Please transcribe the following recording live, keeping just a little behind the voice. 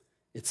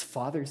It's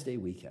Father's Day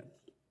weekend.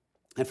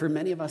 And for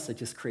many of us, it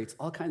just creates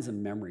all kinds of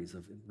memories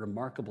of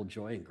remarkable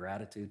joy and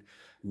gratitude.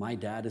 My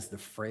dad is the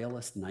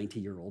frailest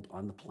 90-year-old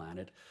on the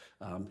planet.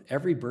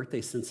 Every birthday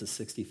since his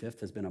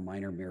 65th has been a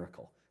minor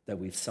miracle that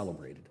we've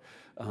celebrated.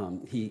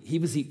 He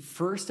was the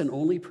first and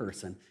only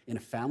person in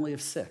a family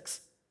of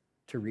 6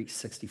 to reach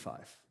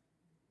 65.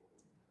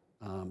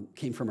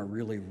 Came from a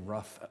really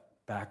rough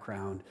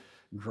background,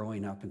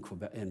 growing up in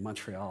Quebec, in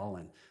Montreal,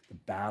 and the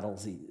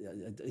battles.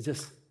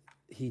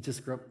 He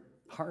just grew up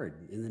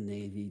hard in the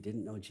Navy,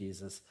 didn't know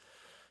Jesus,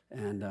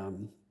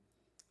 and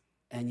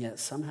yet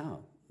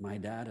somehow my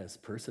dad has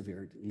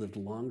persevered, lived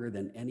longer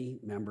than any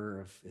member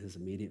of his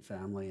immediate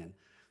family,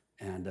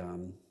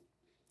 and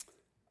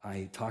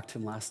I talked to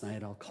him last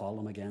night. I'll call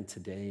him again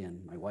today,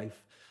 and my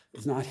wife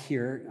is not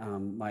here.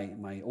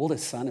 My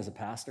oldest son is a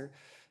pastor,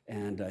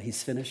 and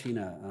he's finishing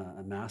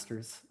a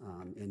master's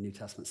in New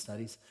Testament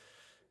studies.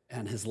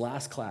 And his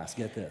last class,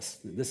 get this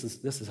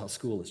is how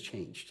school has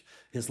changed.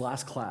 His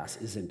last class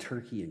is in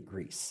Turkey and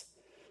Greece.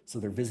 So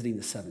they're visiting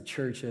the 7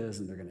 churches,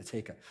 and they're going to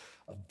take a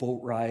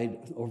boat ride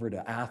over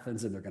to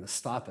Athens, and they're going to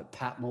stop at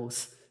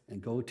Patmos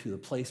and go to the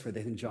place where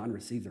they think John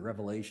received the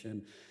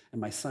revelation. And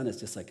my son is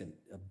just like a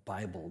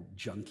Bible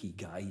junkie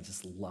guy. He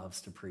just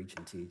loves to preach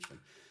and teach, and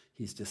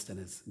he's just in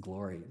his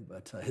glory.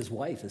 But his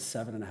wife is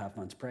 7.5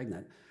 months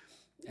pregnant,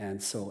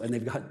 and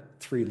they've got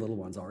 3 little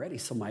ones already.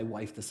 So my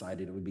wife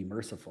decided it would be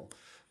merciful.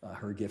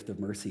 Her gift of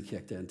mercy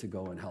kicked in to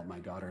go and help my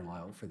daughter-in-law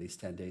out for these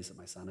 10 days that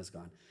my son is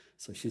gone.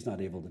 So she's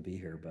not able to be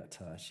here, but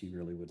she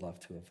really would love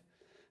to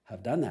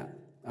have done that.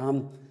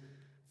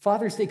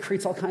 Father's Day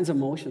creates all kinds of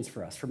emotions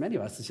for us. For many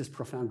of us, it's just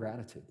profound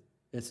gratitude.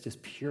 It's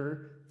just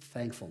pure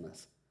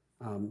thankfulness.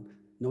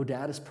 No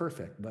dad is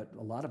perfect, but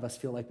a lot of us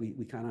feel like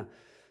we kind of,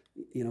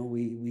 we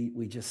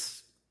were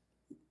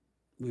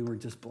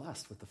just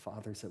blessed with the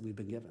fathers that we've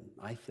been given.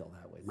 I feel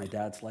that way. My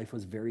dad's life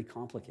was very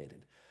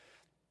complicated.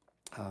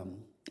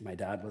 My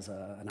dad was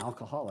an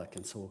alcoholic,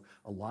 and so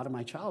a lot of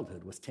my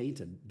childhood was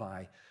tainted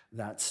by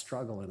that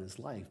struggle in his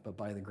life. But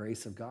by the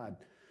grace of God,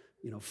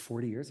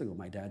 40 years ago,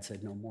 my dad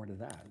said no more to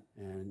that,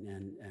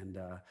 and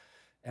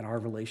our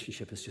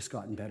relationship has just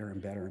gotten better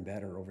and better and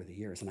better over the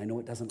years. And I know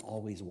it doesn't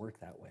always work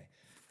that way,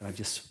 and I'm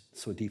just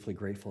so deeply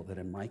grateful that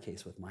in my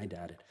case with my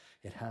dad,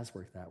 it has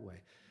worked that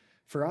way.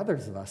 For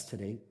others of us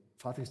today,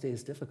 Father's Day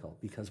is difficult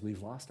because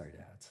we've lost our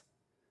dads,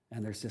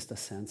 and there's just a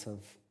sense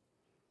of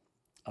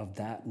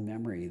that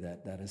memory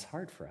that is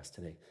hard for us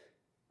today.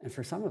 And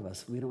for some of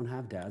us, we don't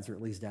have dads, or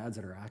at least dads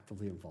that are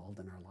actively involved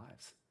in our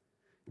lives.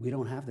 We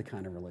don't have the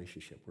kind of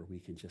relationship where we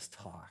can just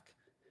talk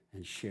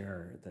and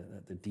share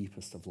the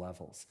deepest of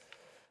levels.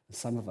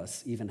 Some of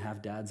us even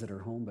have dads that are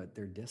home, but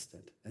they're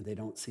distant, and they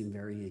don't seem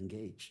very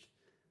engaged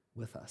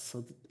with us.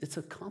 So it's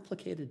a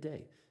complicated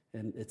day,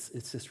 and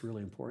it's just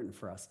really important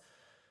for us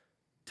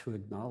to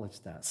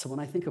acknowledge that. So when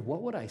I think of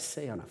what would I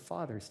say on a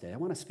Father's Day, I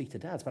want to speak to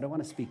dads, but I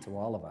want to speak to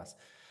all of us.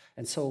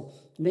 And so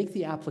make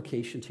the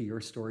application to your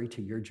story,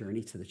 to your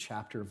journey, to the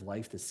chapter of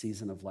life, the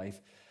season of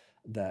life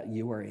that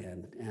you are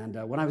in. And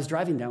when I was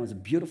driving down, it was a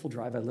beautiful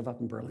drive. I live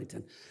up in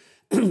Burlington.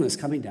 I was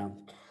coming down,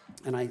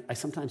 and I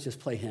sometimes just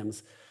play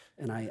hymns.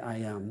 And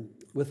I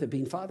with it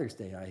being Father's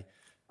Day,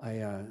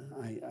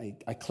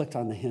 I clicked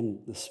on the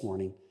hymn this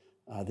morning,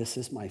 This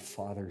Is My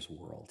Father's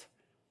World.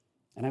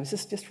 And I was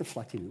just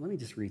reflecting. Let me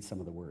just read some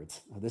of the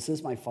words. This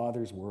is my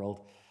Father's world.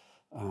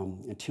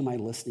 And to my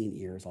listening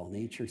ears, all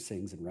nature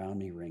sings, and round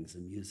me rings the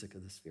music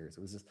of the spheres.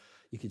 It was just,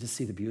 you could just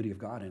see the beauty of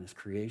God in his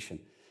creation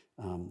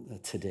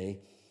today,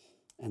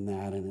 and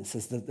it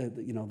says that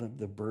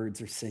the birds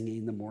are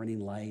singing, the morning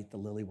light, the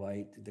lily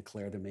white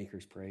declare the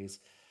Maker's praise.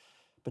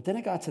 But then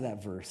it got to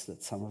that verse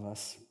that some of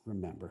us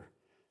remember.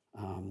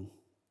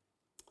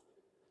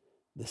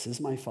 This is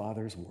my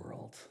Father's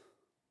world.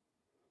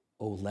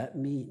 Oh, let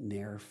me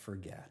ne'er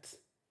forget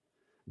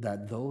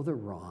that though the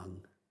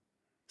wrong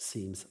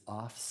seems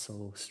oft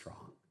so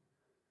strong,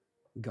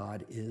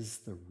 God is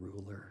the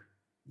ruler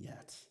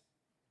yet.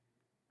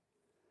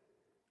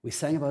 We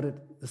sang about it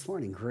this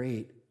morning.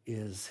 Great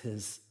is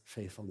his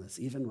faithfulness,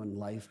 even when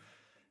life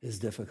is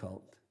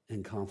difficult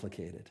and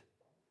complicated.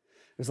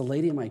 There's a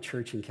lady in my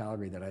church in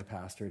Calgary that I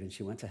pastored, and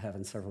she went to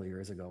heaven several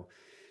years ago.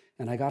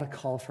 And I got a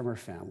call from her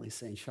family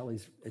saying,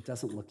 it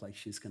doesn't look like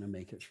she's going to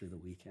make it through the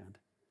weekend.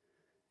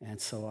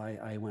 And so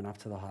I went up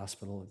to the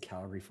hospital,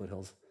 Calgary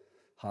Foothills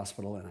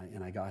Hospital,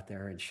 and I got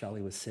there, and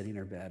Shelley was sitting in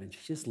her bed, and she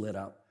just lit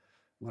up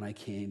when I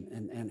came,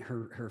 and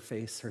her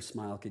face, her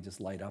smile could just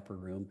light up her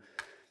room.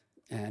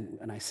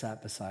 And I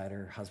sat beside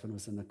her. Her husband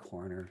was in the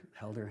corner,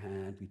 held her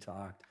hand. We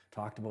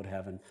talked about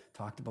heaven,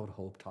 talked about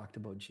hope, talked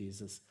about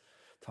Jesus,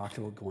 talked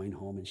about going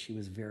home, and she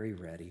was very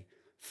ready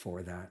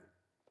for that.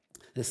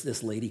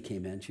 This lady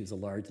came in. She was a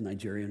large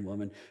Nigerian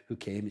woman who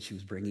came, and she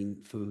was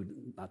bringing food.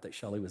 Not that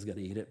Shelley was going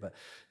to eat it, but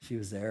she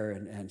was there,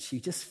 and she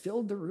just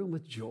filled the room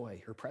with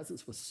joy. Her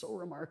presence was so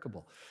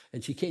remarkable.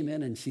 And she came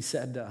in, and she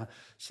said,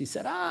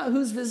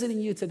 who's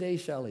visiting you today,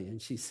 Shelley?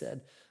 And she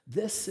said,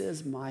 this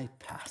is my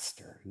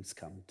pastor who's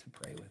come to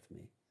pray with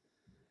me.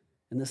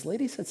 And this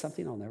lady said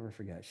something I'll never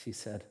forget. She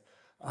said,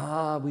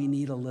 We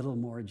need a little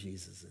more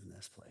Jesus in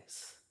this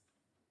place.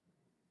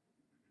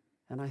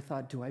 And I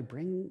thought, do I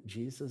bring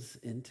Jesus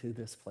into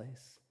this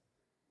place?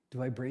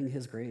 Do I bring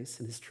his grace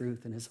and his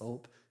truth and his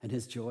hope and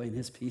his joy and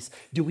his peace?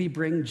 Do we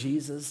bring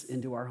Jesus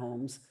into our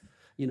homes?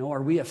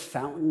 Are we a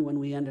fountain when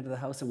we enter the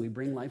house and we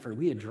bring life? Or are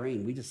we a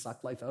drain? We just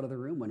suck life out of the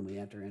room when we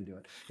enter into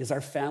it. Is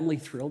our family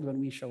thrilled when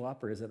we show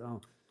up? Or is it,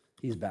 oh,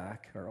 he's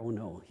back? Or, oh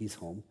no, he's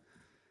home?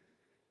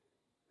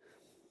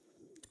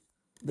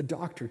 The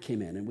doctor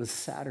came in. It was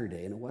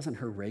Saturday, and it wasn't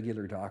her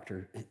regular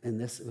doctor. And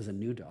it was a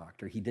new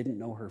doctor. He didn't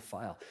know her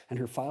file. And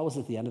her file was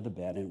at the end of the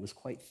bed, and it was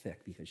quite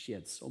thick because she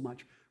had so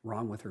much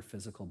wrong with her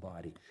physical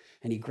body.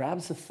 And he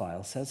grabs the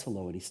file, says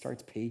hello, and he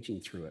starts paging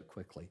through it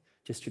quickly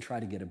just to try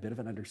to get a bit of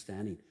an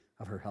understanding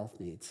of her health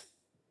needs.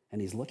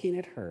 And he's looking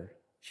at her.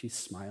 She's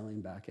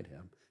smiling back at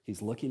him.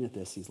 He's looking at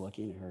this. He's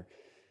looking at her.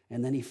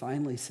 And then he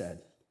finally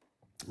said,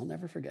 I'll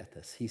never forget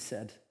this. He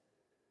said,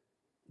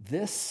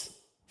 this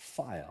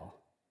file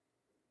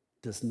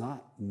does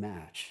not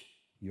match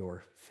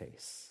your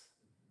face,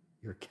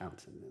 your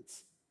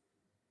countenance.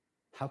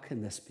 How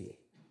can this be?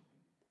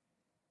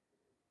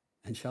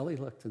 And Shelley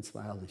looked and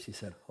smiled, and she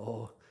said,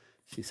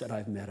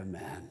 I've met a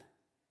man.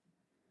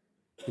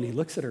 And he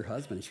looks at her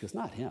husband, and she goes,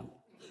 not him.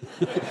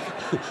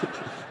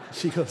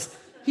 She goes,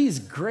 he's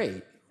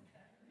great,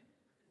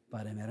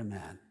 but I met a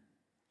man,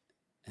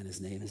 and his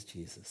name is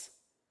Jesus,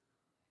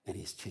 and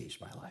he's changed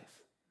my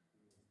life.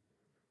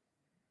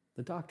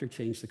 The doctor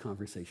changed the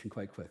conversation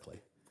quite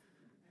quickly.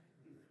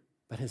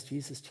 But has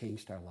Jesus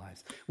changed our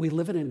lives? We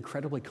live in an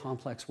incredibly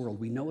complex world.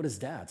 We know it as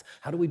dads.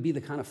 How do we be the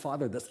kind of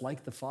father that's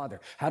like the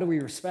Father? How do we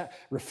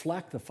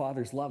reflect the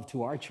Father's love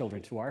to our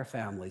children, to our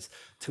families,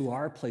 to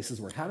our places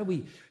of work? How do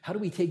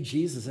we take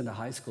Jesus into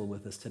high school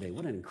with us today?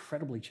 What an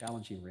incredibly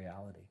challenging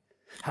reality.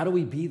 How do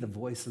we be the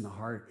voice and the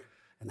heart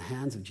and the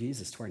hands of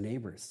Jesus to our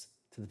neighbors,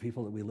 to the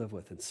people that we live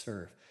with and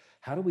serve?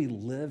 How do we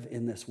live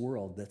in this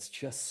world that's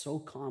just so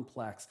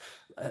complex?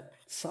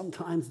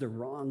 Sometimes the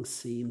wrong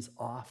seems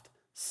oft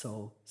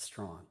so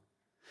strong.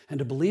 And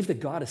to believe that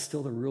God is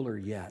still the ruler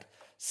yet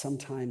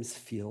sometimes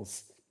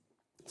feels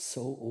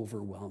so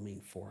overwhelming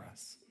for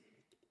us.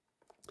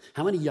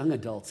 How many young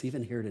adults,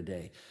 even here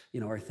today,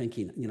 are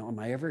thinking, am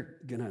I ever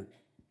going to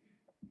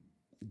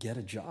get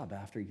a job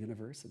after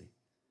university?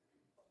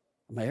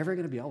 Am I ever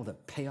going to be able to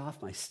pay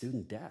off my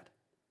student debt?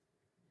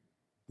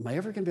 Am I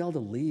ever going to be able to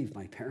leave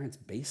my parents'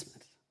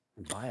 basement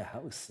and buy a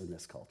house in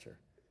this culture?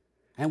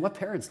 And what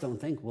parents don't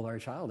think, will our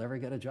child ever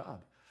get a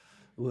job?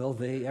 Will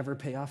they ever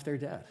pay off their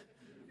debt?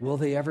 Will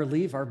they ever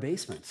leave our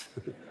basement?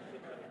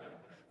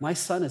 My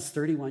son is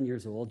 31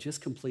 years old,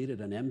 just completed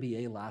an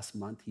MBA last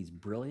month. He's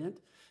brilliant.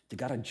 He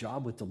got a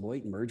job with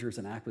Deloitte Mergers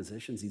and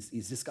Acquisitions.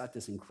 He's just got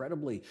this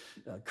incredibly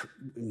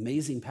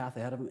amazing path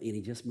ahead of him, and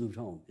he just moved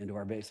home into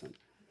our basement.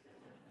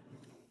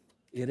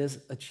 It is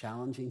a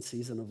challenging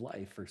season of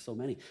life for so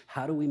many.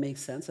 How do we make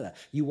sense of that?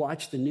 You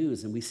watch the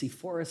news and we see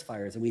forest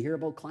fires and we hear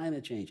about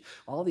climate change,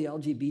 all the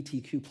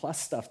LGBTQ plus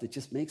stuff that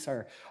just makes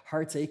our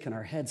hearts ache and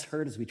our heads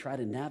hurt as we try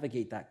to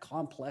navigate that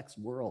complex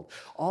world.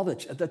 All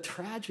the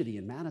tragedy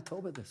in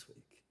Manitoba this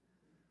week.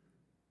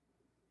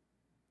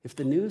 If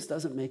the news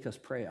doesn't make us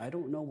pray, I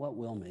don't know what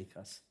will make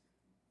us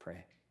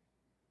pray.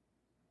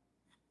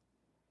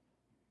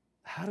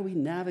 How do we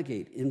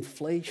navigate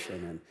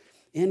inflation and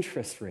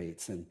interest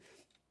rates? And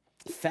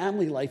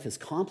family life is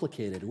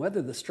complicated.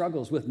 Whether the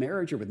struggles with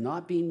marriage or with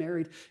not being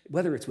married,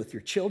 whether it's with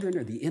your children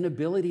or the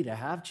inability to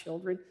have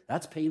children,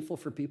 that's painful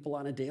for people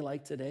on a day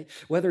like today.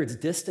 Whether it's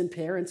distant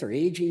parents or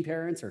aging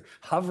parents or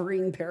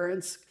hovering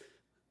parents,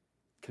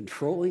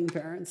 controlling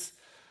parents,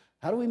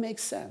 how do we make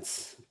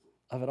sense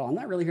of it all? I'm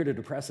not really here to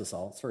depress us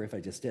all. Sorry if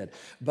I just did.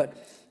 But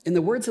in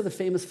the words of the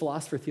famous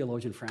philosopher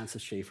theologian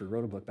Francis Schaeffer,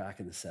 wrote a book back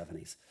in the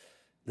 70s,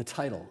 the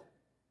title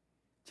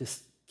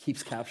just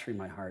keeps capturing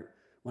my heart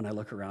when I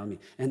look around me.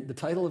 And the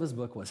title of his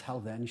book was, How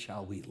Then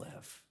Shall We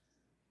Live?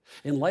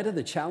 In light of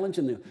the challenge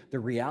and the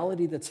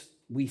reality that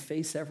we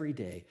face every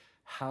day,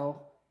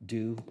 how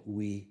do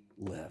we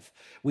live?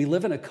 We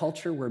live in a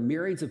culture where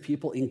myriads of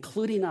people,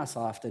 including us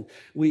often,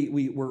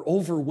 we're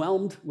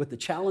overwhelmed with the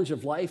challenge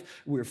of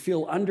life. We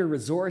feel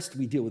under-resourced.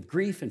 We deal with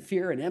grief and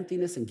fear and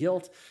emptiness and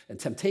guilt and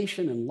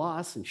temptation and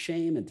loss and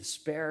shame and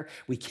despair.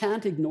 We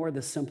can't ignore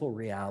the simple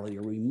reality,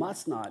 or we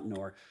must not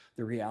ignore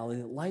the reality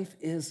that life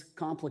is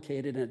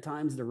complicated and at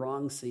times the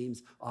wrong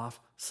seems off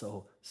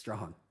so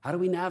strong. How do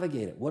we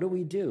navigate it? What do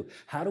we do?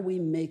 How do we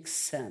make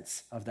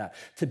sense of that?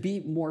 To be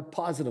more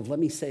positive, let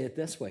me say it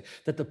this way,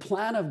 that the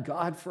plan of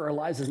God for our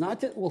lives is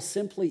not that we'll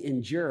simply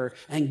endure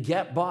and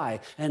get by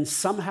and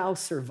somehow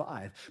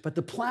survive, but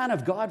the plan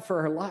of God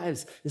for our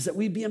lives is that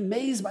we'd be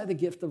amazed by the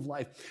gift of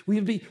life. We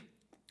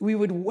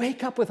would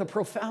wake up with a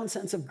profound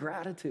sense of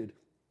gratitude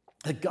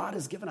that God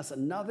has given us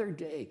another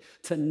day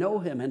to know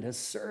him and to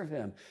serve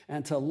him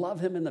and to love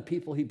him and the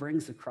people he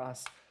brings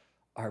across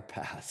our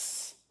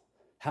paths.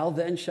 How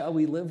then shall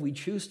we live? We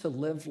choose to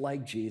live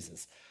like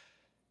Jesus.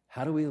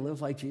 How do we live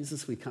like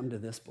Jesus? We come to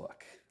this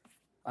book.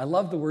 I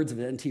love the words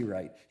of N.T.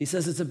 Wright. He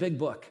says it's a big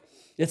book.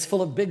 It's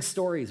full of big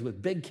stories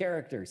with big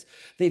characters.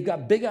 They've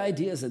got big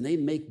ideas and they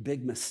make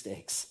big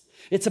mistakes.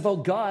 It's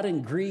about God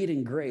and greed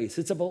and grace.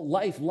 It's about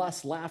life,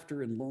 lust,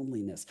 laughter, and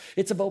loneliness.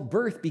 It's about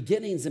birth,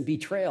 beginnings, and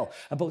betrayal,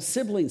 about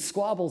siblings,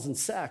 squabbles, and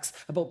sex,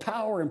 about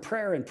power and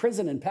prayer and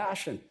prison and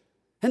passion.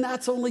 And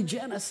that's only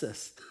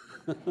Genesis.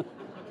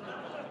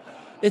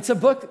 It's a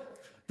book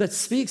that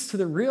speaks to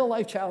the real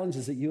life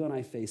challenges that you and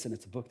I face, and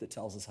it's a book that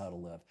tells us how to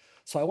live.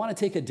 So I want to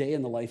take a day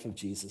in the life of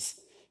Jesus.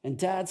 And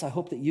dads, I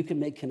hope that you can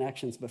make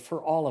connections, but for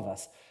all of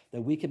us,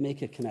 that we can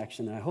make a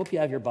connection. And I hope you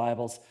have your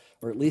Bibles,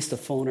 or at least a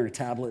phone or a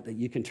tablet that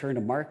you can turn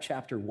to Mark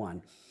chapter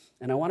 1.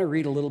 And I want to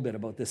read a little bit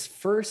about this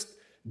first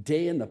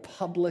day in the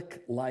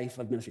public life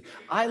of ministry.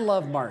 I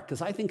love Mark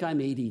because I think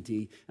I'm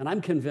ADD, and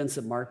I'm convinced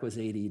that Mark was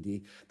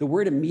ADD. The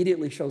word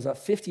immediately shows up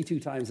 52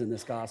 times in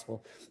this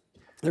gospel.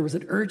 There was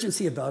an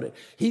urgency about it.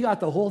 He got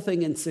the whole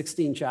thing in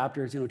 16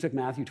 chapters. It took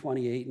Matthew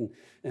 28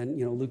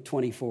 and Luke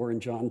 24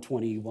 and John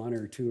 21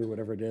 or 2 or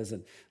whatever it is.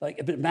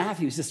 But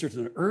Matthew's just, there's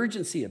an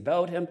urgency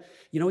about him.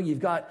 You've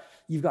got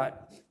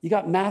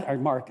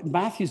Mark.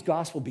 Matthew's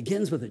gospel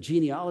begins with a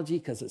genealogy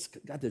because it's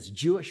got this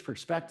Jewish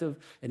perspective,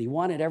 and he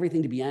wanted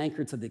everything to be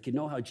anchored so they could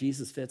know how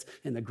Jesus fits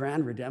in the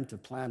grand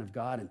redemptive plan of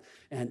God.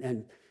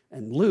 And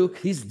Luke,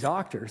 he's a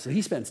doctor, so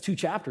he spends 2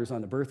 chapters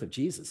on the birth of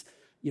Jesus.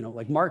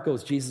 Like Mark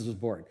goes, Jesus was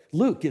born.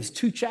 Luke gives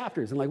 2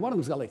 chapters, and one of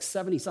them's got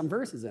 70-some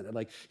verses in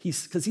it.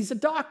 Because he's a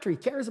doctor, he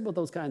cares about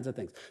those kinds of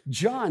things.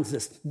 John's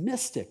this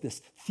mystic,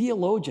 this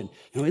theologian.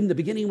 In the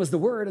beginning was the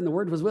Word, and the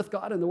Word was with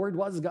God, and the Word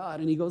was God.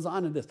 And he goes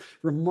on in this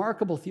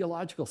remarkable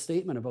theological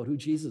statement about who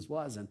Jesus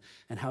was and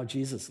how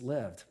Jesus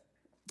lived.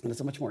 And it's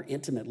a much more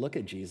intimate look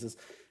at Jesus,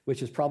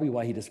 which is probably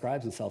why he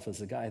describes himself as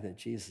the guy that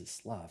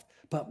Jesus loved.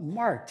 But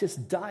Mark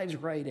just dives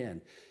right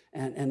in.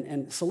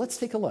 And so let's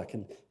take a look.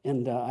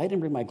 And I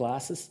didn't bring my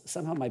glasses.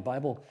 Somehow my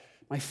Bible,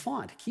 my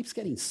font keeps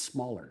getting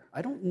smaller.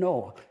 I don't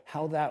know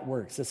how that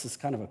works. This is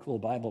kind of a cool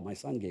Bible my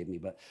son gave me.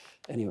 But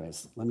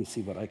anyways, let me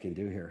see what I can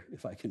do here,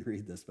 if I can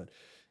read this. But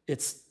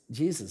it's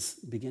Jesus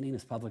beginning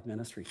his public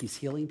ministry. He's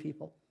healing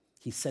people.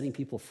 He's setting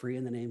people free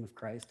in the name of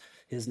Christ.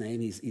 His name,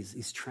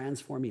 he's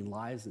transforming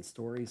lives and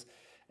stories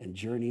and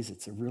journeys.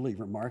 It's a really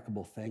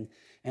remarkable thing.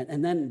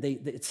 And then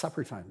it's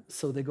supper time.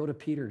 So they go to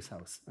Peter's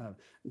house,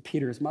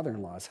 Peter's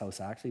mother-in-law's house,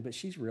 actually, but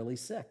she's really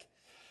sick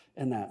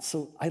and that.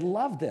 So I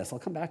love this. I'll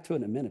come back to it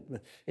in a minute.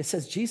 But it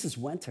says Jesus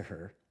went to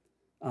her.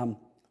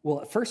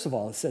 First of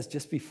all, it says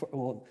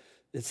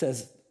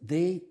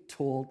they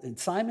told, and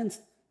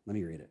let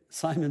me read it.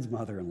 Simon's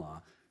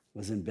mother-in-law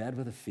was in bed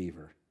with a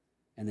fever,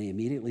 and they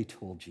immediately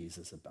told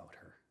Jesus about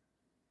her.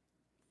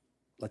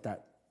 Let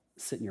that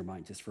sit in your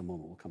mind just for a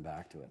moment. We'll come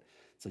back to it.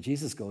 So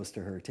Jesus goes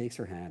to her, takes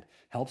her hand,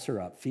 helps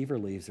her up. Fever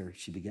leaves her.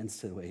 She begins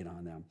to wait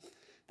on them.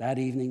 That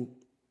evening,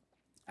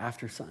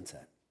 after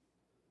sunset,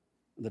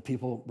 the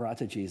people brought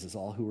to Jesus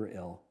all who were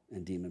ill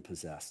and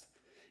demon-possessed.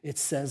 It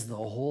says the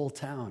whole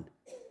town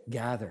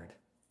gathered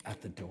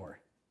at the door.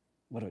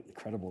 What an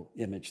incredible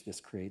image this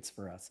creates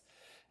for us.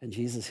 And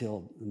Jesus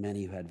healed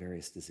many who had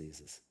various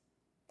diseases.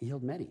 He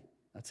healed many.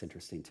 That's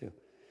interesting too.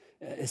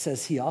 It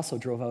says he also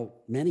drove out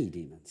many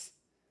demons.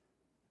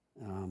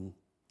 And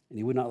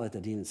he would not let the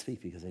demons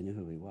speak because they knew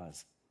who he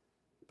was.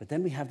 But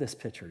then we have this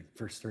picture,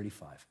 verse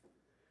 35.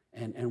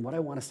 And what I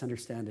want us to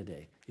understand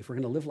today, if we're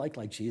going to live like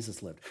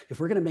Jesus lived, if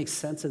we're going to make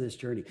sense of this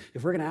journey,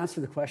 if we're going to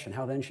answer the question,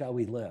 how then shall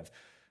we live?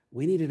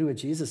 We need to do what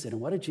Jesus did.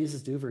 And what did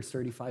Jesus do? Verse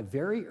 35,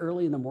 very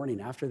early in the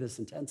morning after this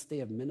intense day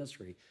of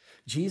ministry,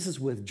 Jesus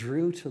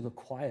withdrew to the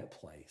quiet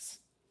place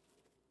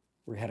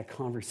where he had a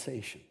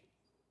conversation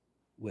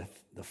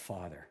with the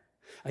Father.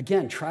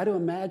 Again, try to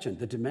imagine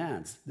the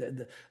demands,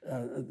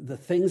 the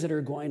things that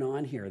are going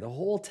on here. The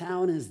whole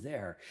town is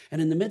there.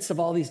 And in the midst of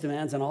all these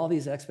demands and all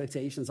these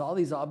expectations, all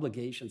these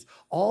obligations,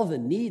 all the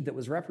need that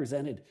was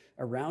represented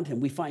around him,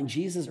 we find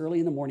Jesus early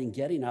in the morning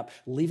getting up,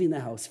 leaving the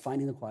house,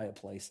 finding the quiet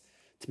place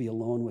to be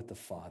alone with the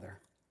Father.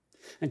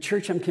 And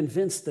church, I'm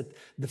convinced that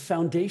the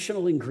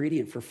foundational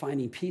ingredient for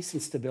finding peace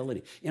and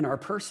stability in our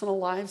personal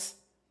lives,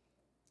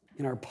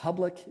 in our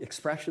public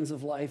expressions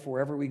of life,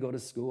 wherever we go to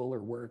school or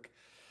work,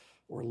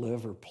 or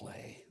live or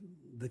play.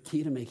 The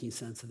key to making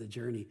sense of the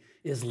journey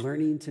is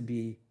learning to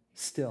be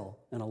still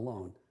and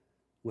alone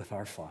with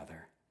our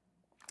Father.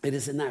 It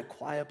is in that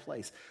quiet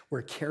place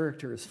where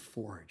character is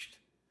forged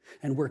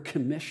and where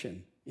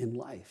commission in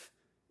life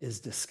is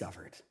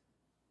discovered.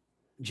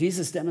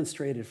 Jesus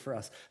demonstrated for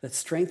us that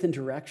strength and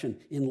direction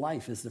in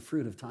life is the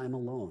fruit of time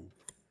alone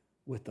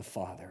with the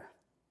Father.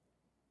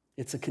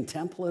 It's a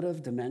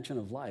contemplative dimension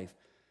of life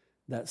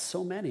that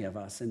so many of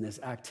us in this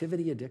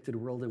activity-addicted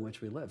world in which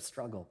we live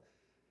struggle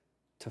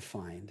to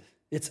find.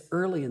 It's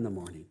early in the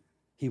morning.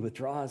 He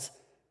withdraws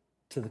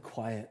to the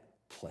quiet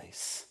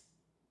place.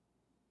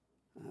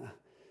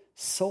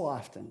 So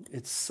often,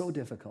 it's so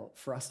difficult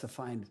for us to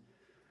find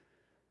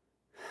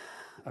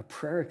a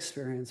prayer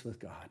experience with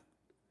God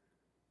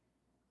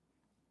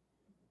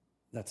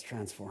that's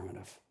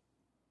transformative.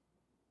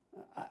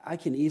 I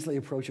can easily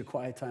approach a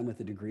quiet time with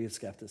a degree of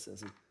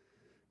skepticism.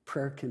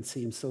 Prayer can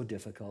seem so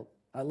difficult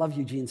I love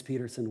Eugene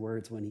Peterson's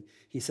words when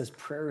he says,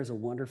 prayer is a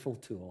wonderful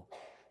tool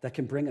that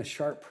can bring a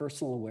sharp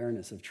personal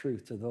awareness of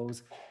truth to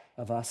those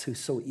of us who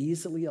so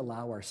easily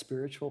allow our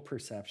spiritual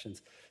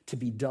perceptions to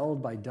be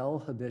dulled by dull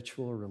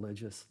habitual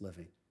religious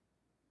living.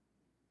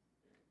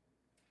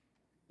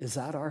 Is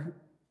that our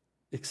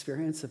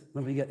experience?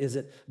 Is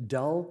it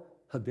dull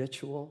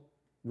habitual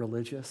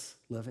religious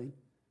living?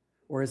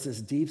 Or is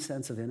this deep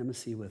sense of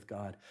intimacy with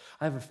God?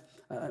 I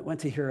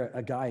went to hear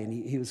a guy, and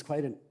he was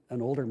quite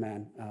an older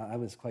man. I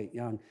was quite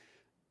young.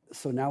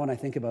 So now when I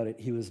think about it,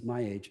 he was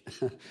my age.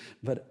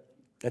 But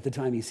at the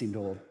time, he seemed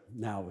old.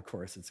 Now, of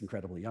course, it's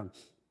incredibly young.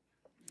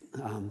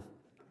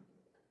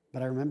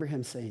 But I remember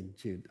him saying,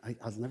 Jude,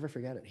 I'll never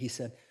forget it. He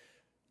said,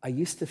 I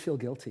used to feel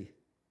guilty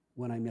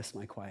when I missed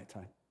my quiet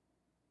time.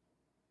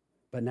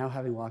 But now,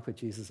 having walked with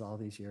Jesus all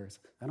these years,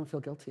 I don't feel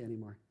guilty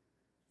anymore.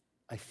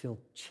 I feel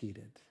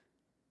cheated.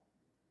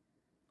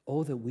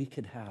 Oh, that we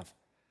could have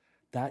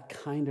that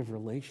kind of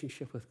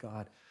relationship with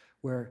God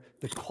where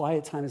the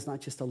quiet time is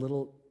not just a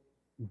little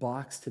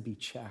box to be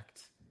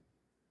checked,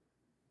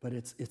 but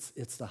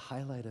it's the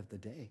highlight of the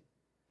day.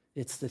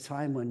 It's the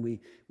time when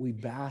we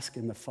bask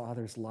in the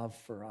Father's love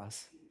for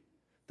us,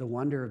 the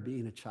wonder of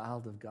being a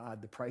child of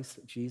God, the price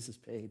that Jesus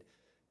paid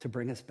to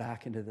bring us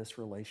back into this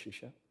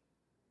relationship.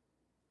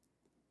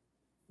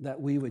 That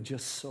we would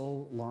just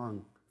so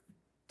long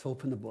to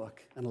open the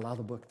book and allow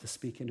the book to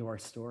speak into our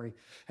story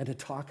and to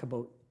talk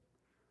about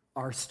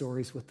our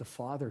stories with the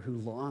Father who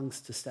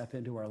longs to step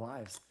into our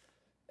lives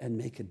and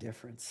make a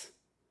difference.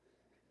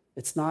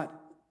 It's not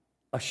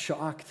a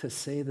shock to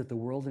say that the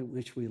world in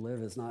which we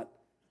live is not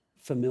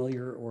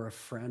familiar or a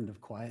friend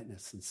of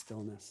quietness and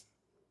stillness.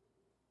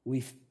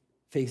 We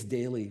face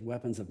daily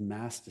weapons of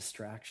mass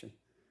distraction.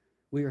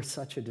 We are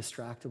such a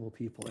distractible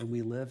people, and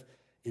we live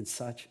in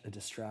such a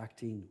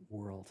distracting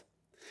world.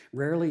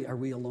 Rarely are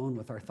we alone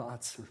with our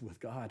thoughts or with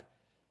God.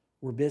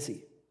 We're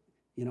busy.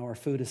 Our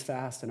food is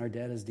fast and our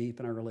debt is deep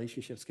and our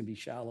relationships can be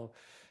shallow.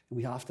 And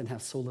we often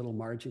have so little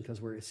margin because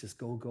it's just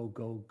go, go,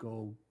 go,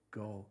 go,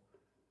 go.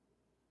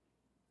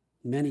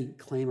 Many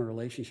claim a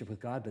relationship with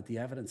God, but the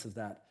evidence of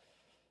that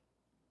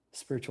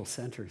spiritual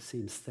center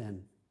seems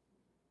thin.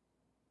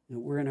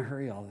 We're in a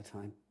hurry all the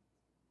time.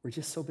 We're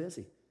just so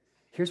busy.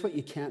 Here's what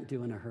you can't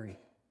do in a hurry.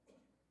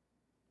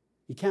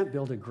 You can't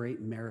build a great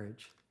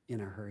marriage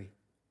in a hurry.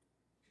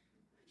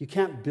 You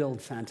can't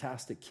build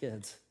fantastic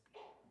kids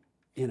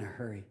in a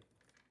hurry.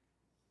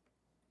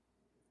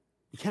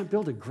 You can't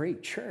build a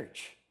great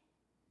church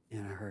in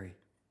a hurry.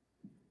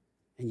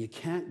 And you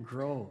can't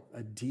grow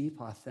a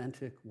deep,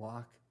 authentic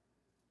walk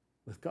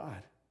with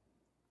God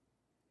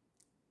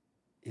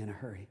in a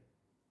hurry.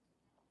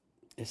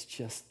 It's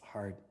just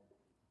hard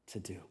to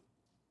do.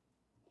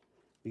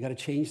 We got to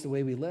change the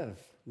way we live.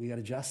 We got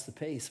to adjust the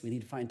pace. We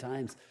need to find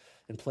times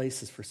and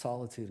places for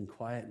solitude and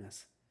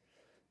quietness.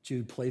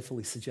 Jude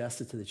playfully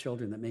suggested to the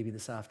children that maybe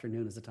this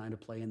afternoon is the time to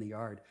play in the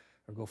yard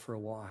or go for a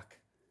walk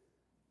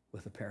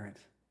with a parent.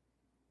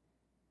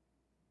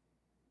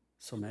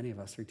 So many of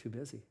us are too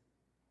busy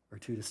or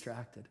too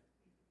distracted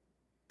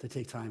to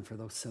take time for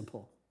those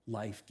simple,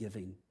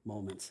 life-giving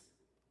moments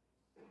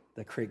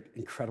that create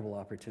incredible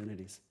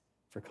opportunities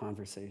for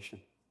conversation.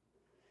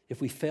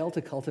 If we fail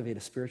to cultivate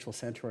a spiritual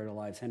center in our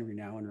lives, Henry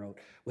Nouwen wrote,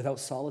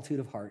 without solitude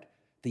of heart,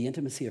 the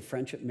intimacy of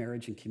friendship,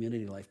 marriage, and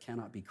community life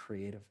cannot be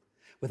creative.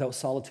 Without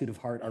solitude of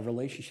heart, our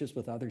relationships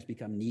with others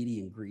become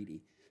needy and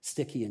greedy,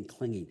 sticky and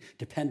clinging,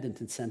 dependent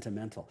and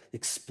sentimental,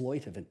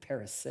 exploitive and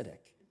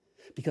parasitic.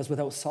 Because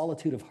without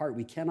solitude of heart,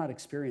 we cannot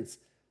experience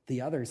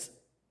the others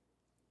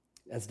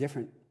as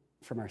different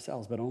from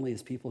ourselves, but only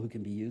as people who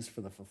can be used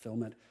for the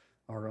fulfillment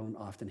of our own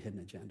often hidden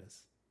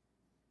agendas.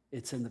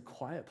 It's in the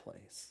quiet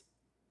place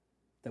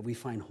that we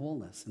find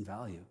wholeness and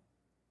value.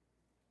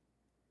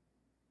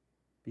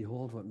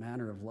 Behold, what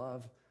manner of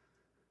love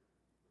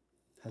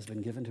has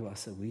been given to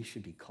us that we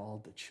should be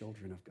called the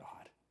children of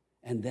God.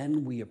 And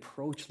then we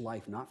approach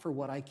life not for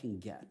what I can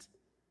get,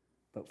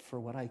 but for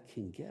what I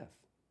can give.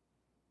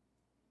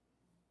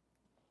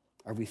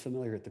 Are we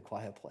familiar with the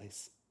quiet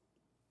place?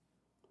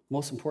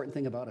 Most important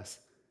thing about us,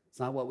 it's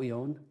not what we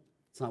own,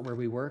 it's not where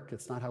we work,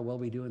 it's not how well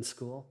we do in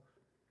school.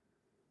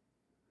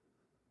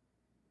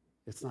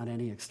 It's not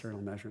any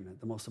external measurement.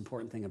 The most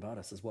important thing about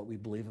us is what we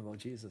believe about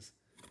Jesus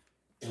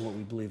and what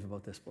we believe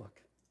about this book.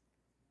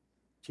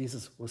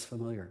 Jesus was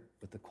familiar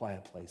with the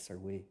quiet place, are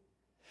we?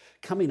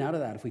 Coming out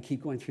of that, if we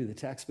keep going through the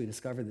text, we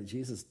discover that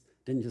Jesus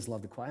didn't just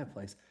love the quiet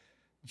place.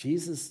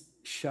 Jesus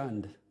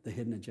shunned the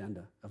hidden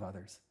agenda of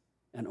others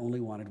and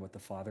only wanted what the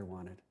Father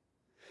wanted.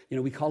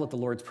 We call it the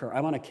Lord's Prayer.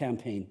 I'm on a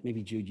campaign.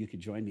 Maybe, Jude, you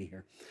could join me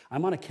here.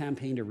 I'm on a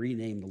campaign to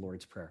rename the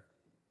Lord's Prayer.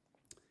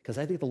 Because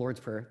I think the Lord's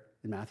Prayer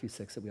in Matthew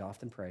 6 that we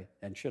often pray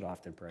and should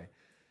often pray,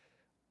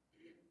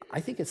 I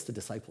think it's the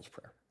disciples'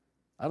 prayer.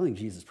 I don't think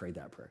Jesus prayed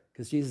that prayer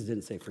because Jesus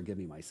didn't say, forgive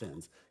me my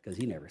sins, because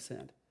he never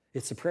sinned.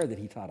 It's the prayer that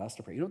he taught us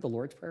to pray. You know what the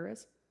Lord's Prayer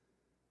is?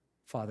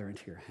 Father,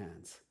 into your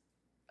hands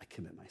I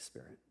commit my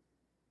spirit.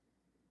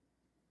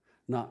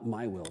 Not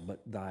my will,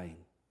 but thine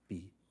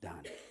be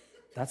done.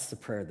 That's the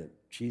prayer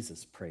that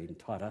Jesus prayed and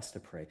taught us to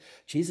pray.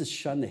 Jesus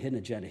shunned the hidden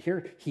agenda.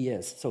 Here he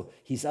is. So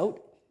he's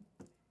out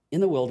in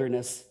the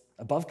wilderness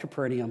above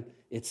Capernaum.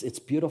 It's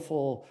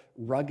beautiful,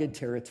 rugged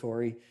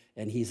territory,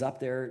 and he's up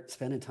there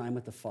spending time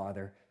with the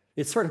Father.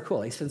 It's sort of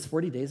cool. He spends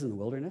 40 days in the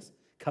wilderness,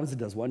 comes and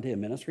does one day of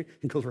ministry,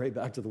 and goes right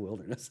back to the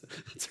wilderness.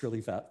 It's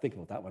really fast. Think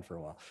about that one for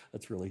a while.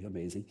 That's really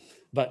amazing.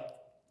 But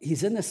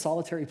he's in this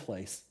solitary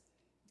place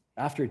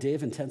after a day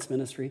of intense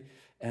ministry,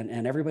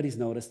 and everybody's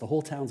noticed. The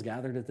whole town's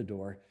gathered at the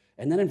door.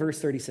 And then in verse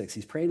 36,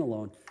 he's praying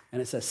alone,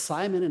 and it says,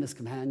 Simon and his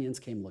companions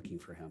came looking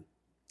for him.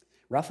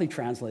 Roughly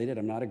translated,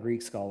 I'm not a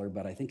Greek scholar,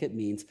 but I think it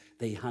means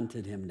they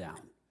hunted him down.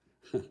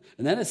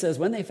 And then it says,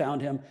 when they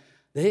found him,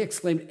 they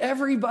exclaimed,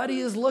 everybody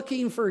is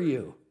looking for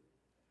you.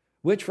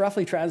 Which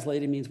roughly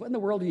translated means, what in the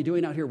world are you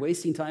doing out here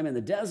wasting time in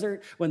the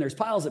desert when there's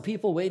piles of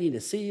people waiting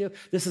to see you?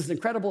 This is an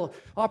incredible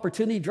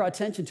opportunity to draw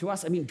attention to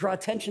us. I mean, draw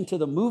attention to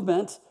the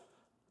movement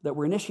that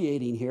we're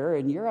initiating here,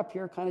 and you're up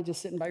here kind of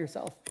just sitting by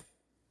yourself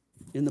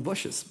in the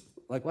bushes.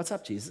 Like, what's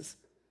up, Jesus?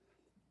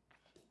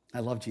 I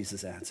love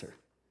Jesus' answer.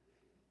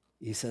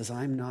 He says,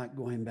 I'm not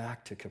going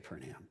back to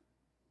Capernaum.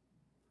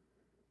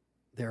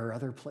 There are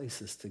other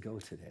places to go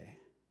today.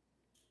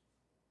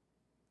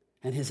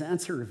 And his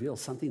answer reveals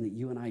something that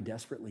you and I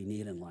desperately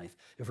need in life.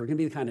 If we're going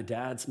to be the kind of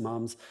dads,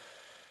 moms,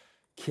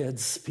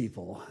 kids,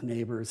 people,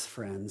 neighbors,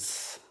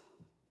 friends,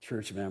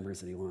 church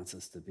members that he wants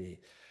us to be,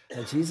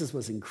 that Jesus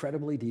was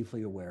incredibly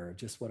deeply aware of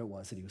just what it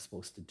was that he was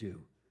supposed to do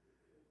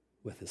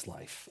with his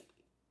life.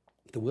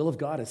 The will of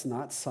God is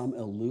not some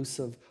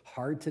elusive,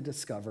 hard to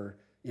discover,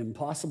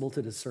 impossible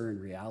to discern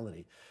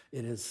reality.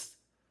 It is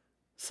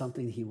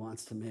something he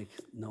wants to make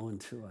known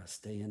to us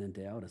day in and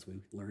day out as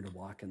we learn to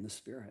walk in the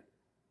Spirit.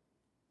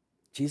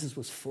 Jesus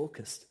was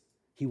focused.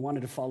 He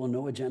wanted to follow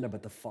no agenda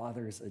but the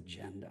Father's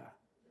agenda.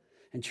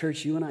 And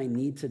church, you and I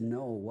need to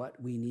know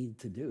what we need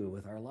to do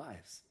with our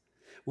lives.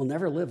 We'll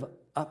never live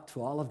up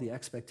to all of the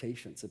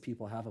expectations that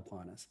people have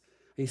upon us.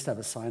 I used to have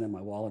a sign on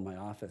my wall in my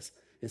office.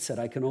 It said,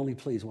 I can only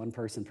please one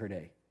person per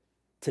day.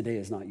 Today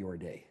is not your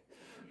day.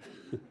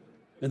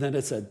 And then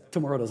it said,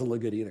 tomorrow doesn't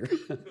look good either.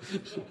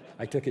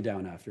 I took it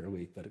down after a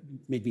week, but it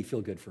made me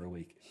feel good for a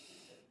week.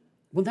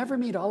 We'll never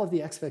meet all of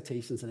the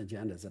expectations and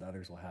agendas that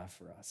others will have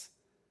for us.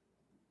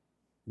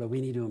 But we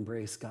need to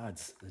embrace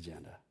God's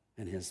agenda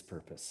and his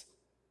purpose.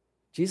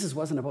 Jesus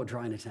wasn't about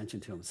drawing attention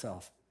to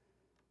himself.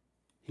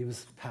 He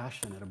was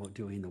passionate about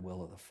doing the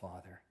will of the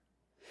Father.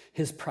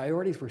 His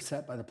priorities were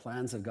set by the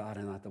plans of God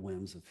and not the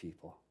whims of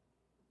people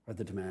or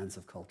the demands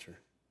of culture.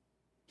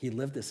 He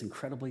lived this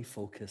incredibly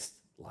focused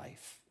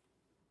life,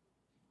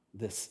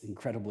 this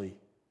incredibly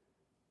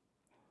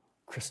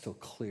crystal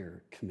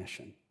clear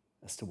commission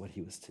as to what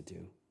he was to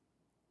do.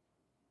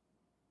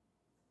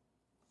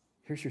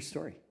 Here's your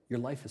story. Your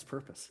life is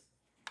purpose.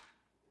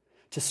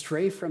 To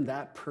stray from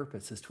that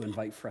purpose is to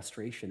invite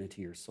frustration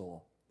into your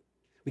soul.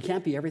 We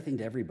can't be everything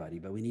to everybody,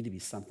 but we need to be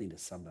something to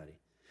somebody.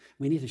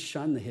 We need to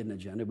shun the hidden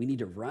agenda. We need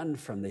to run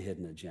from the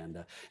hidden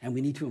agenda. And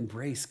we need to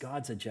embrace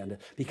God's agenda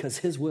because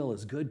his will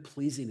is good,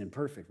 pleasing, and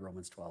perfect,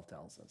 Romans 12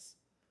 tells us.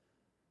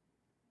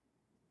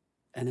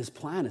 And his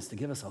plan is to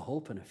give us a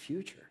hope and a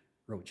future,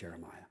 wrote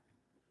Jeremiah.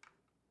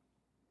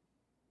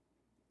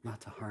 Not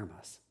to harm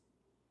us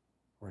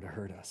or to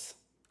hurt us.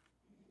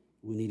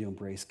 We need to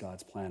embrace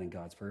God's plan and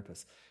God's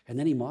purpose. And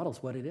then he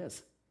models what it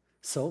is.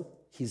 So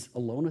he's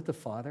alone with the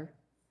Father,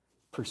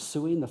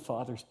 pursuing the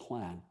Father's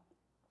plan.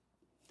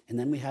 And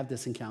then we have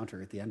this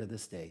encounter at the end of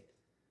this day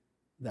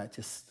that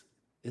just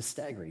is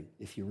staggering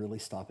if you really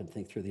stop and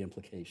think through the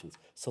implications.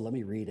 So let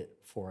me read it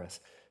for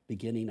us,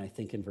 beginning, I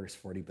think, in verse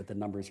 40, but the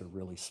numbers are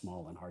really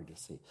small and hard to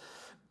see.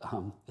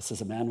 It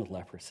says, a man with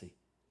leprosy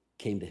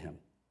came to him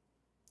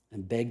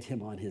and begged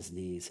him on his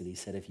knees, and he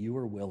said, if you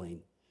are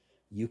willing,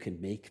 you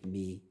can make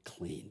me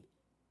clean.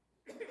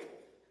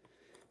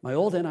 My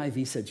old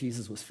NIV said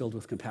Jesus was filled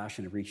with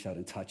compassion and reached out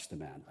and touched the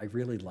man. I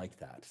really like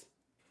that.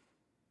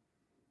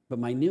 But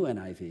my new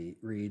NIV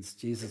reads,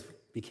 Jesus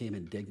became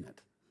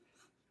indignant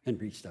and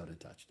reached out and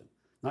touched him.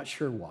 Not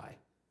sure why.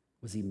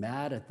 Was he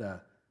mad at the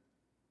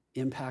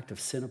impact of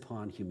sin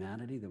upon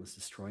humanity that was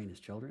destroying his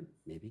children?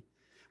 Maybe.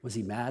 Was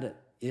he mad at,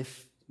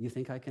 if you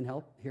think I can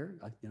help here?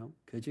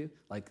 Could you?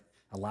 Like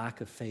a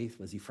lack of faith?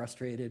 Was he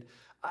frustrated?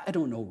 I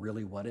don't know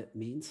really what it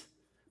means.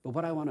 But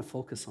what I want to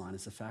focus on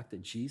is the fact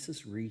that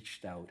Jesus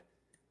reached out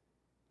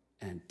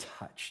and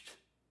touched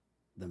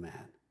the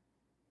man.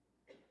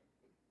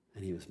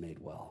 And he was made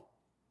well.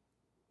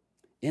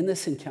 In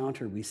this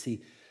encounter, we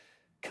see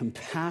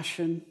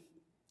compassion,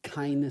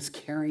 kindness,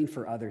 caring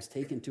for others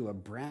taken to a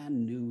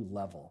brand new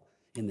level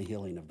in the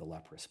healing of the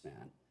leprous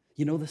man.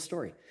 You know the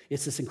story.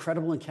 It's this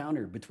incredible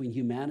encounter between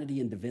humanity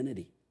and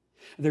divinity.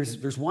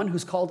 There's one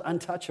who's called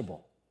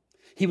untouchable.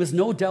 He was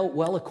no doubt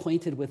well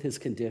acquainted with his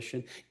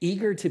condition,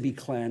 eager to be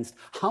cleansed,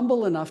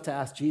 humble enough to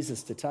ask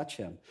Jesus to touch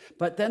him.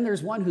 But then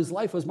there's one whose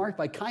life was marked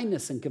by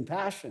kindness and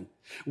compassion,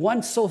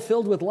 one so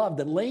filled with love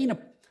that laying a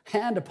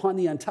hand upon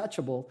the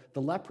untouchable,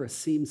 the leprous,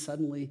 seemed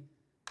suddenly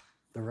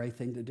the right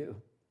thing to do.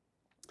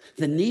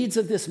 The needs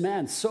of this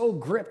man so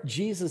gripped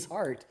Jesus'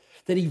 heart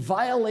that he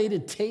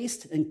violated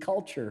taste and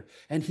culture,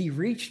 and he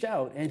reached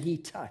out and he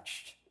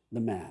touched the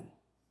man.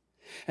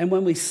 And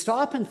when we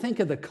stop and think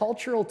of the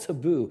cultural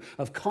taboo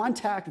of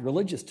contact,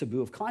 religious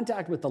taboo of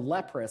contact with the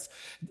leprous,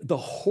 the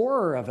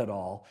horror of it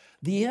all,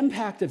 the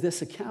impact of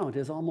this account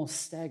is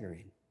almost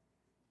staggering.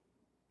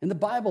 In the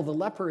Bible, the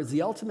leper is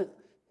the ultimate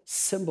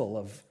symbol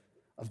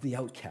of the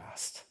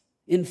outcast,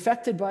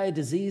 infected by a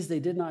disease they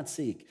did not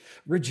seek,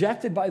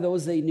 rejected by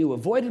those they knew,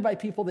 avoided by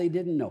people they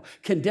didn't know,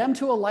 condemned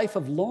to a life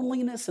of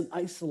loneliness and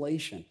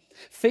isolation,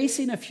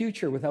 facing a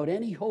future without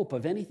any hope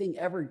of anything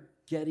ever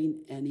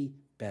getting any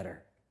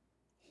better.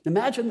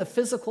 Imagine the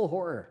physical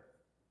horror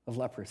of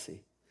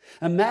leprosy.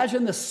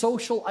 Imagine the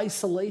social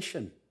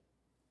isolation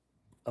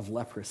of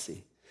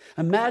leprosy.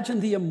 Imagine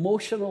the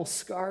emotional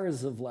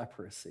scars of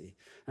leprosy.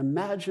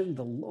 Imagine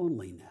the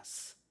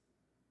loneliness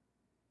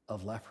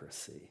of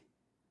leprosy.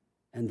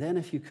 And then,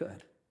 if you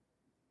could,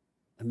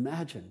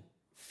 imagine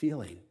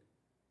feeling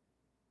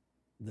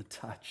the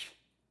touch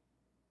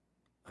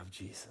of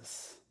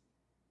Jesus.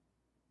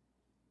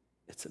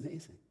 It's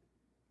amazing.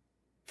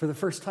 For the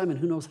first time in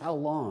who knows how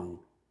long,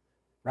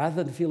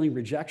 rather than feeling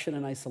rejection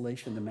and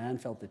isolation, the man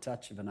felt the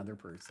touch of another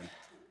person,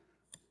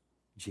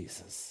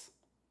 Jesus.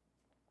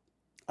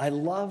 I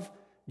love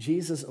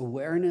Jesus'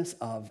 awareness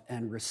of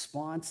and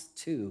response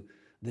to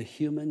the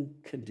human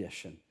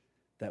condition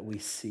that we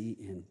see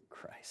in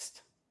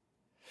Christ.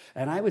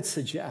 And I would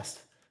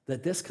suggest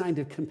that this kind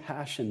of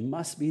compassion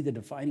must be the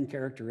defining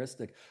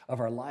characteristic of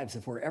our lives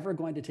if we're ever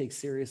going to take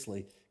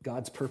seriously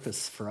God's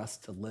purpose for us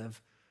to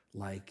live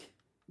like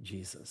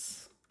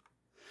Jesus.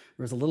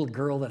 There was a little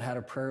girl that had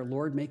a prayer,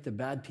 Lord, make the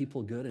bad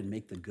people good and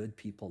make the good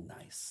people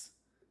nice.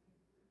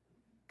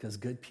 Because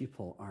good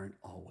people aren't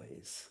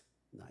always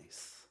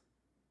nice.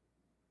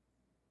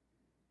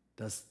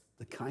 Does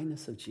the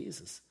kindness of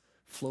Jesus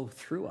flow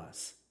through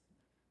us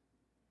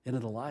into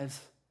the lives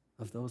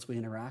of those we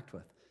interact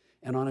with?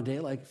 And on a day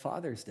like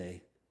Father's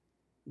Day,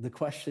 the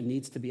question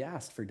needs to be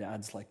asked for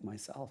dads like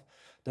myself.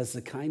 Does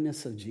the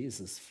kindness of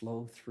Jesus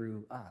flow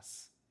through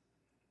us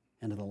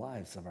into the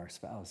lives of our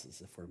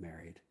spouses if we're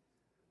married,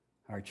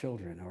 our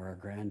children or our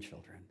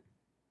grandchildren?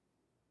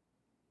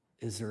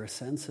 Is there a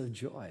sense of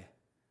joy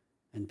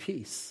and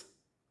peace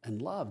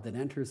and love that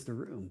enters the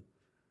room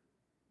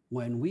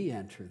when we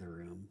enter the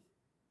room?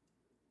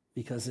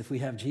 Because if we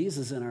have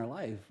Jesus in our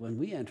life, when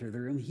we enter the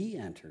room, he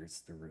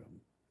enters the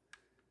room.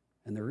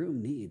 And the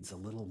room needs a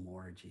little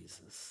more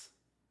Jesus.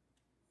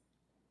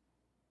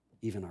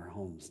 Even our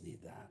homes need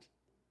that.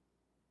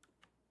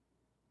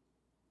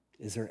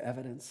 Is there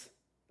evidence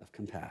of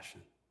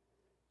compassion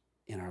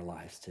in our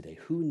lives today?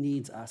 Who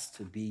needs us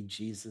to be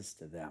Jesus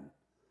to them?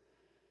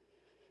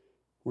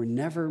 We're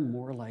never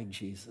more like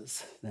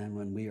Jesus than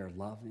when we are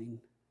loving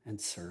and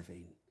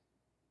serving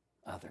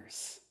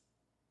others.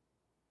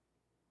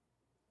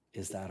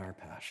 Is that our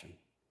passion?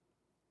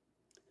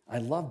 I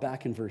love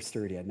back in verse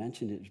 30. I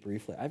mentioned it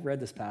briefly. I've read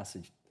this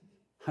passage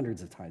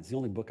hundreds of times. The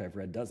only book I've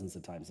read dozens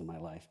of times in my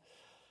life.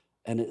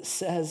 And it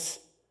says,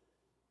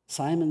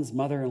 Simon's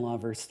mother-in-law,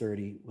 verse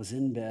 30, was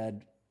in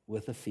bed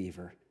with a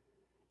fever,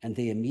 and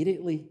they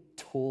immediately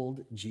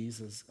told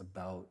Jesus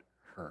about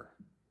her.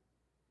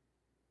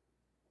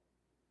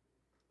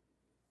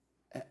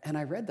 And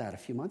I read that a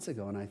few months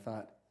ago, and I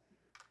thought,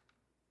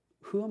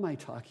 who am I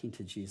talking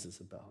to Jesus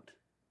about?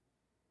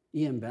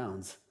 E.M.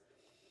 Bounds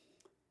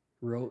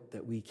wrote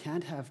that we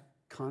can't have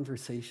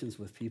conversations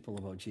with people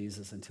about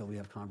Jesus until we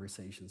have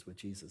conversations with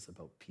Jesus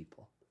about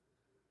people.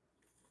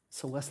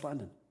 So West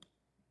London,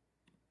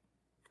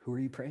 who are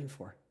you praying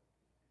for?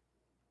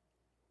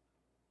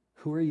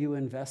 Who are you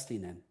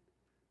investing in?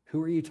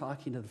 Who are you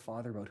talking to the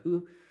Father about?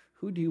 Who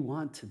do you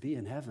want to be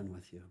in heaven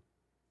with you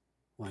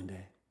one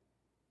day?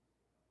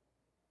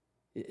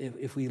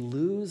 If we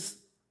lose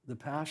the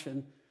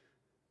passion,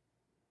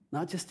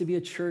 not just to be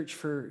a church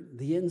for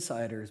the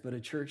insiders, but a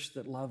church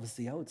that loves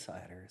the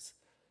outsiders,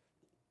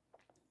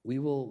 we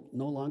will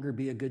no longer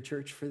be a good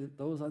church for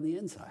those on the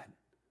inside.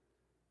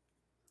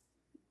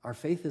 Our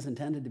faith is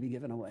intended to be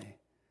given away.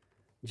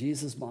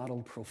 Jesus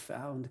modeled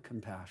profound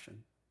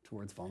compassion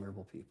towards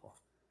vulnerable people.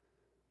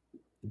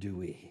 Do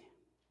we?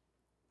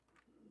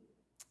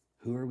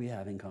 Who are we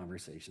having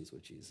conversations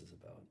with Jesus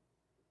about?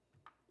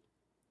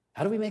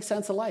 How do we make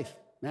sense of life?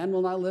 Man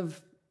will not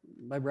live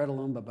by bread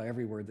alone, but by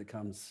every word that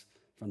comes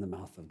from the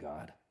mouth of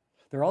God.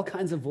 There are all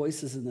kinds of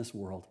voices in this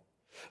world.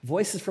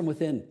 Voices from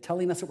within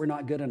telling us that we're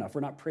not good enough,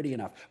 we're not pretty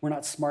enough, we're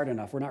not smart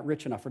enough, we're not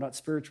rich enough, we're not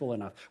spiritual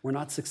enough, we're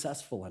not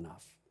successful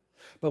enough.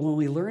 But when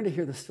we learn to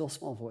hear the still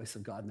small voice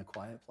of God in the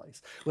quiet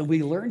place, when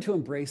we learn to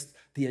embrace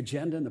the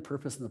agenda and the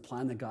purpose and the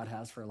plan that God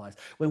has for our lives,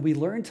 when we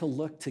learn to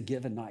look to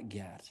give and not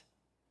get,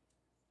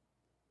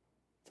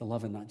 to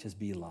love and not just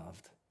be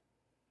loved,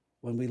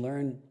 when we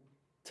learn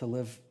to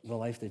live the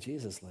life that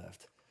Jesus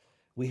lived,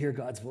 we hear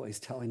God's voice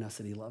telling us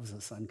that he loves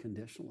us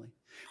unconditionally.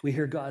 We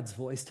hear God's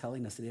voice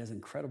telling us that he has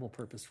incredible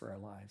purpose for our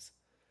lives.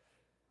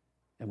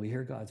 And we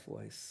hear God's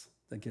voice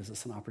that gives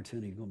us an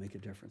opportunity to go make a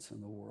difference in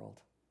the world.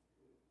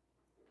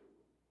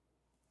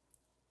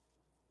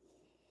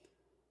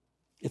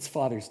 It's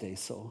Father's Day,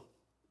 so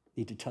I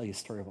need to tell you a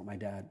story about my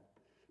dad.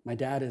 My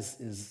dad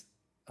is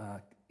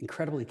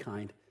incredibly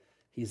kind.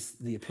 He's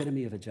the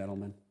epitome of a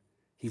gentleman.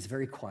 He's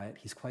very quiet.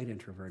 He's quite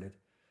introverted.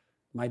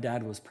 My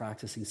dad was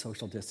practicing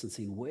social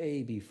distancing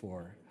way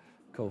before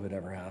COVID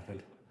ever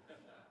happened.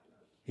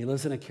 He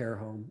lives in a care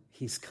home.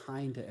 He's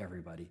kind to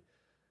everybody,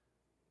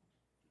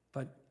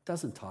 but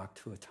doesn't talk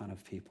to a ton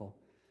of people.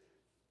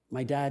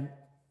 My dad,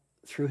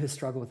 through his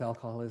struggle with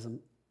alcoholism,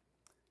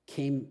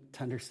 came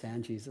to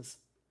understand Jesus.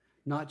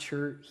 Not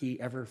sure he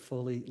ever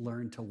fully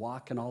learned to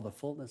walk in all the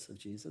fullness of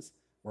Jesus.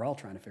 We're all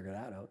trying to figure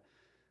that out.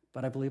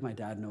 But I believe my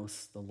dad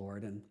knows the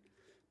Lord. And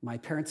my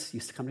parents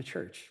used to come to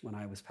church when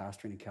I was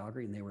pastoring in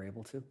Calgary, and they were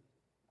able to.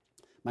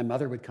 My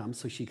mother would come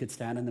so she could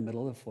stand in the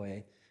middle of the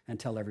foyer and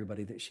tell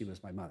everybody that she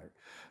was my mother.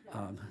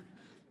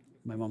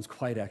 My mom's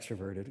quite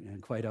extroverted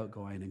and quite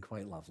outgoing and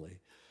quite lovely.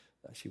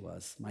 She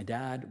was. My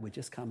dad would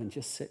just come and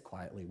just sit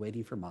quietly,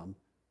 waiting for mom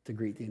to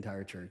greet the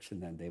entire church,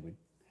 and then they would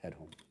head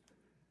home.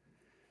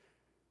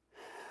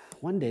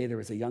 One day, there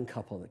was a young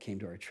couple that came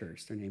to our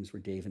church. Their names were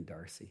Dave and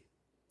Darcy.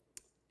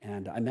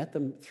 And I met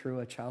them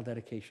through a child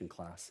dedication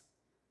class.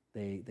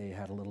 They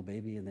had a little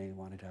baby, and they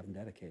wanted to have him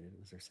dedicated. It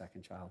was their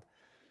second child.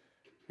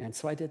 And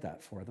so I did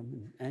that for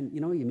them. And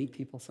you know, you meet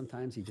people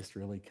sometimes you just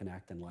really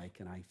connect and like,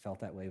 and I felt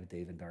that way with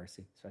Dave and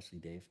Darcy, especially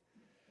Dave.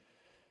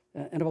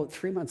 And about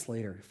 4 months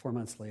later,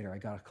 I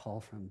got a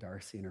call from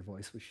Darcy, and her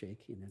voice was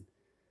shaking. And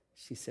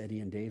she said,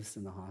 Ian, Dave's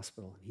in the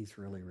hospital, and he's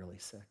really, really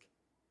sick,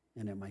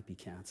 and it might be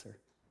cancer.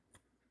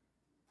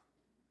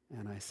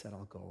 And I said,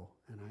 I'll go.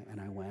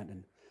 And I went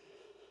and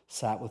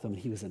sat with him.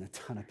 He was in a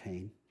ton of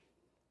pain.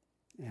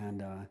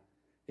 And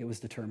it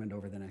was determined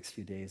over the next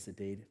few days that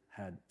Dave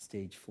had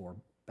stage 4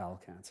 bowel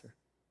cancer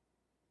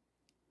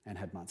and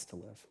had months to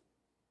live.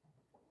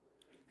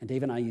 And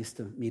Dave and I used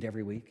to meet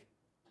every week,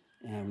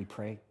 and we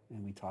pray,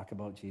 and we talk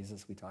about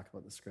Jesus. We talk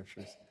about the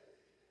scriptures.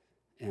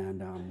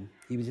 And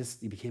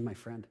he became my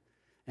friend.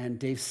 And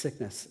Dave's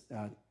sickness,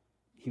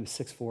 he was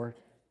 6'4",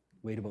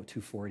 weighed about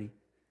 240.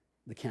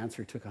 The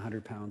cancer took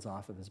 100 pounds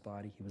off of his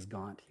body. He was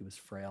gaunt. He was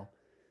frail.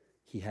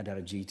 He had to have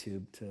a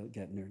G-tube to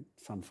get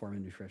some form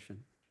of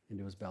nutrition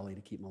into his belly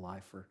to keep him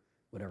alive for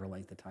whatever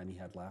length of time he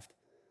had left.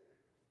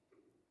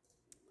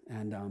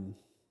 And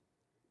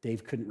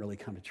Dave couldn't really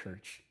come to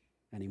church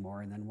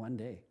anymore. And then one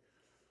day,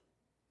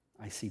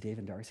 I see Dave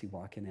and Darcy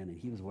walking in, and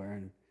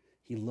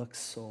he looked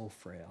so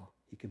frail.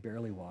 He could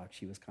barely walk.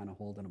 She was kind of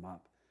holding him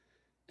up.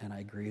 And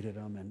I greeted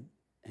him,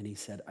 and he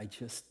said, I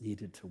just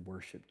needed to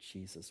worship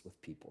Jesus with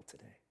people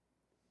today.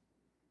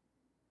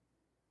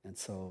 And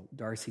so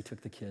Darcy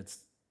took the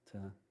kids to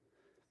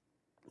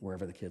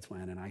wherever the kids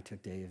went, and I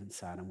took Dave and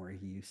sat him where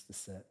he used to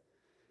sit.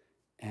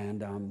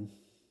 And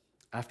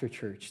after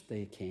church,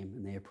 they came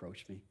and they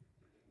approached me.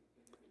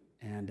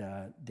 And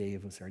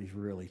Dave was there, and he's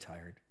really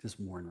tired,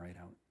 just worn right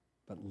out,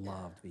 but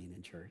loved being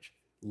in church,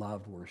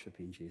 loved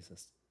worshiping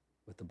Jesus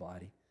with the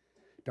body.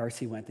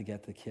 Darcy went to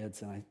get the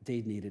kids, and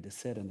Dave needed to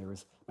sit,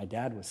 and my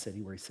dad was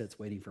sitting where he sits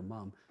waiting for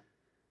mom.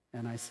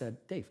 And I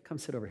said, Dave, come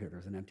sit over here. There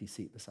was an empty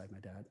seat beside my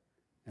dad.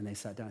 And they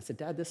sat down. I said,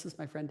 Dad, this is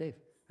my friend Dave.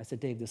 I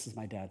said, Dave, this is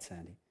my dad,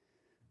 Sandy.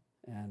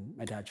 And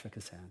my dad shook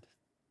his hand,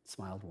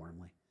 smiled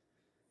warmly.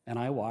 And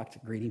I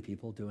walked greeting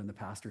people, doing the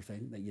pastor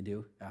thing that you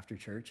do after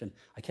church. And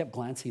I kept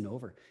glancing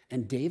over.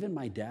 And Dave and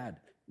my dad,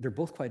 they're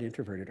both quite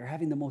introverted, are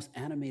having the most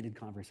animated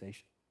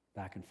conversation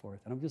back and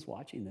forth. And I'm just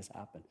watching this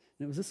happen.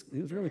 And it was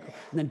really cool.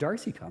 And then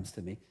Darcy comes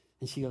to me,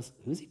 and she goes,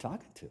 who's he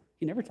talking to?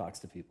 He never talks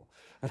to people.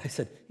 And I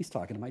said, he's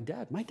talking to my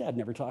dad. My dad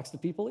never talks to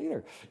people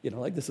either.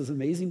 This is an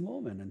amazing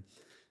moment.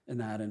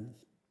 And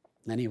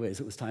anyways,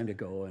 it was time to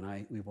go,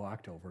 and we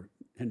walked over.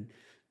 And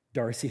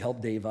Darcy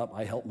helped Dave up.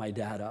 I helped my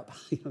dad up,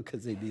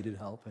 because they needed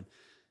help.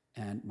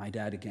 And my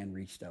dad again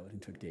reached out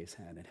and took Dave's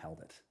hand and held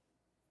it.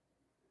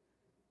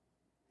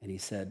 And he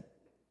said,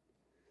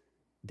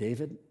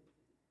 David,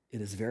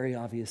 it is very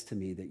obvious to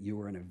me that you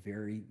were in a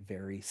very,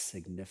 very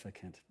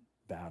significant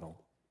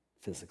battle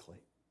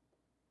physically.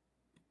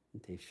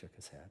 And Dave shook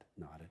his head,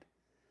 nodded.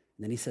 And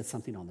then he said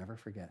something I'll never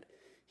forget.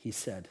 He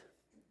said,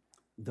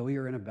 though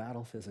you're in a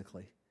battle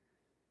physically,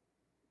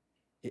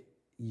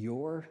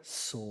 your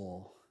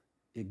soul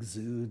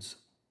exudes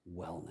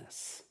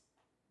wellness.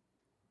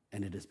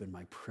 And it has been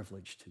my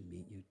privilege to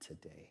meet you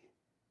today.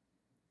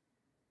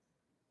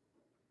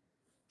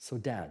 So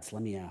dads,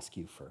 let me ask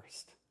you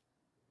first.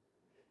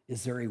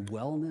 Is there a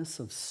wellness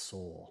of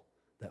soul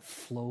that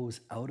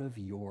flows out of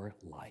your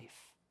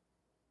life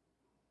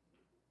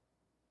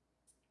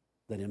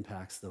that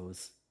impacts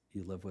those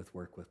you live with,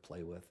 work with,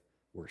 play with,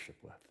 worship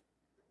with?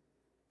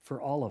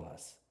 For all of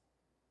us,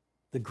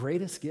 the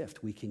greatest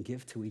gift we can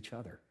give to each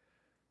other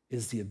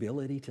is the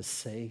ability to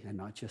say, and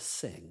not just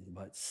sing,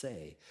 but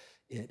say,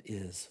 it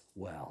is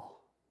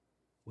well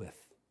with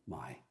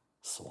my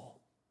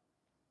soul.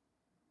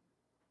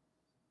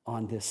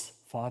 On this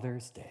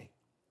Father's Day,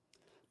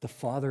 the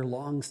Father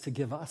longs to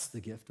give us the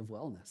gift of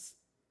wellness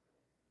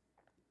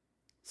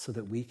so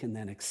that we can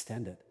then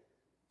extend it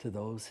to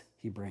those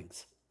he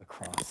brings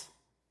across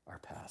our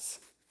paths.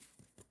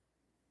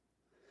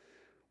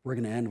 we're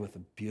going to end with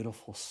a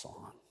beautiful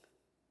song.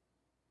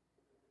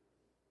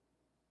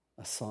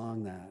 A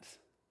song that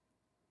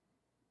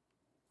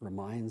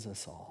reminds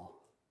us all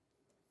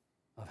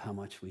of how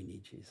much we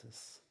need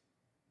Jesus.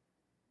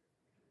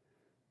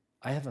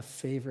 I have a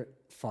favorite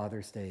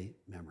Father's Day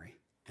memory,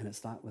 and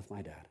it's not with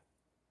my dad.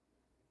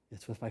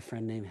 It's with my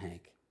friend named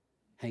Hank.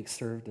 Hank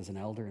served as an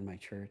elder in my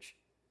church,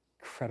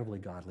 incredibly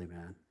godly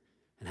man.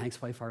 And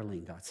Hank's wife,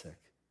 Arlene, got sick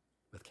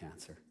with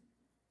cancer.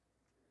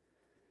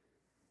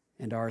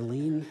 And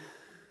Arlene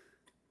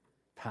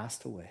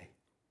passed away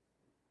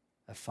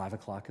at 5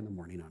 o'clock in the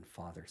morning on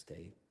Father's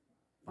Day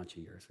a bunch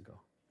of years ago.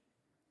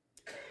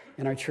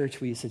 In our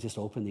church, we used to just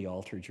open the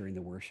altar during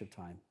the worship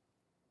time.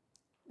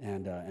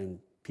 And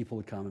people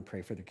would come and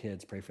pray for their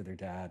kids, pray for their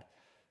dad,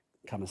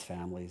 come as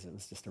families. It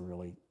was just a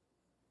really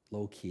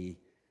low-key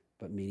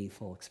but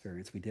meaningful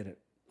experience. We did it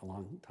a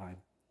long time.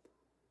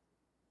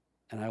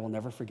 And I will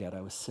never forget,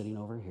 I was sitting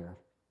over here,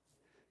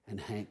 and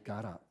Hank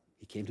got up.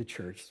 He came to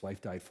church. His wife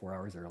died 4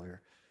 hours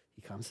earlier.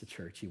 He comes to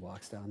church. He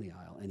walks down the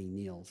aisle, and he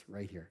kneels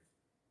right here.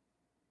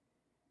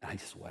 And I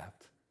just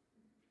wept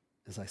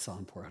as I saw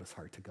him pour out his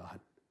heart to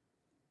God.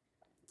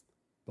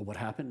 But what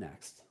happened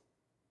next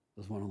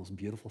was one of the most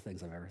beautiful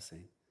things I've ever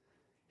seen.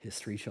 His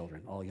 3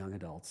 children, all young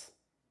adults,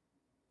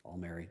 all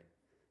married,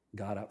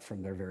 got up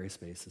from their various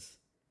spaces,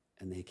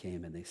 and they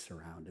came and they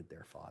surrounded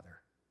their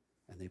father,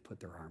 and they put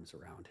their arms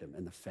around him,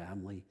 and the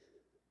family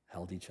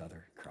held each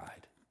other,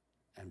 cried,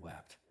 and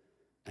wept,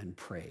 and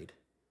prayed.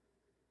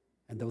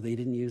 And though they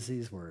didn't use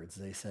these words,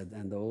 they said,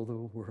 and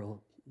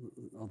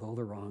although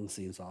the wrong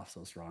seems off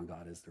so strong,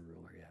 God is the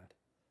ruler yet.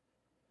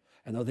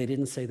 And though they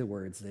didn't say the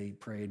words, they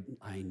prayed,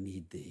 I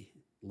need thee,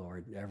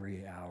 Lord,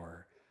 every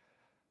hour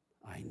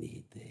I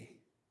need thee.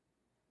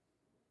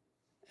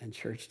 And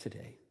church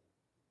today,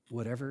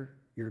 whatever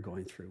you're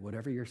going through,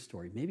 whatever your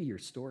story, maybe your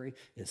story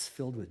is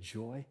filled with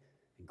joy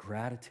and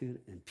gratitude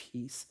and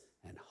peace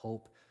and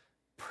hope.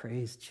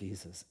 Praise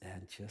Jesus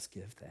and just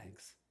give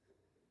thanks.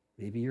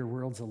 Maybe your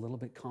world's a little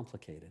bit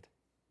complicated.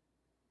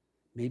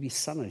 Maybe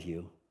some of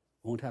you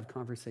won't have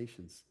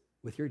conversations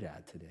with your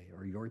dad today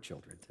or your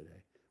children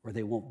today, or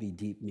they won't be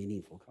deep,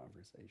 meaningful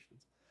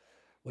conversations.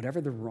 Whatever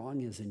the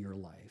wrong is in your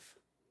life,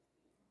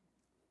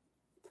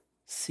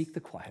 seek the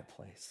quiet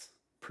place.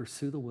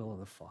 Pursue the will of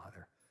the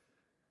Father.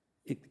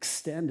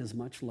 Extend as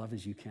much love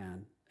as you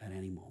can at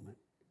any moment,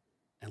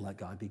 and let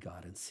God be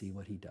God and see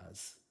what he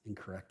does in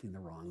correcting the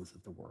wrongs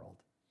of the world.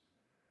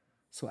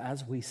 So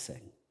as we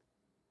sing,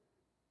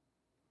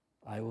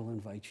 I will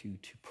invite you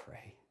to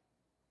pray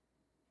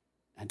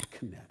and to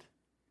commit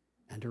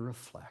and to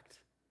reflect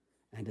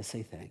and to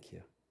say thank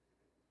you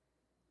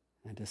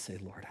and to say,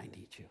 Lord, I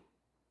need you.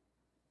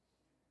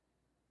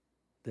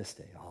 This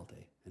day, all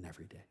day, and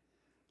every day.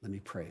 Let me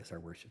pray as our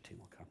worship team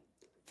will come.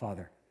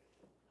 Father,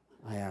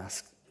 I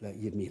ask that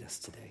you'd meet us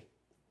today.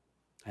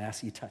 I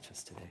ask you to touch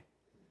us today.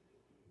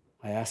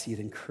 I ask you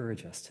to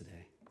encourage us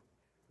today.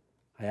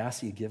 I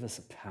ask you to give us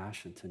a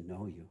passion to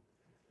know you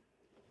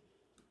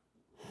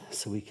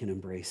so we can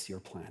embrace your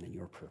plan and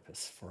your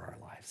purpose for our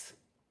lives.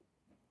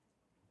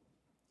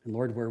 And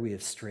Lord, where we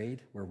have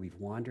strayed, where we've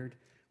wandered,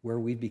 where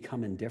we've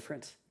become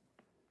indifferent,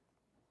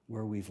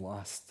 where we've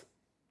lost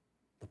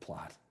the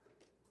plot,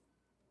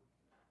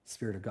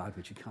 Spirit of God,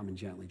 would you come and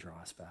gently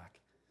draw us back?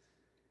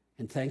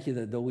 And thank you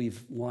that though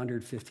we've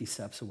wandered 50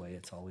 steps away,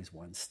 it's always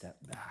one step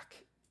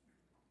back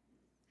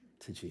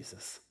to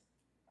Jesus.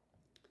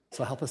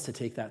 So help us to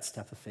take that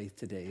step of faith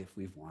today if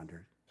we've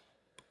wandered.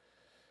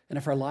 And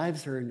if our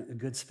lives are in a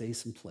good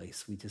space and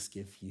place, we just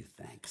give you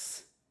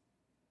thanks.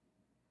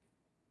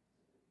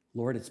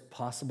 Lord, it's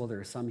possible there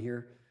are some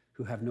here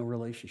who have no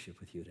relationship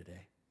with you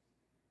today.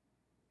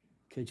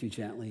 Could you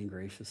gently and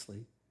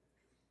graciously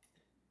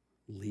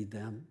lead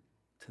them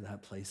to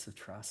that place of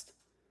trust,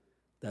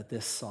 that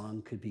this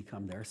song could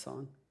become their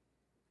song,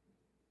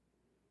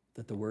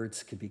 that the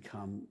words could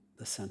become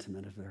the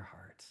sentiment of their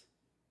hearts,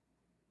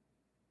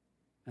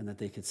 and that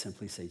they could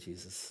simply say,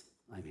 Jesus,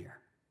 I'm here.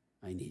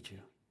 I need you.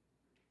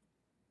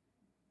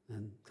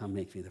 And come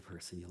make me the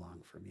person you long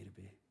for me to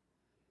be.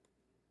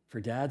 For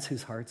dads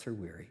whose hearts are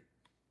weary,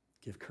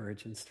 give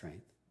courage and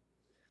strength.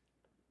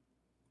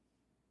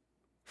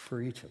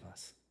 For each of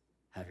us,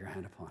 have your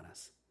hand upon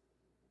us.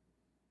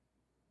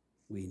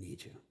 We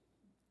need you.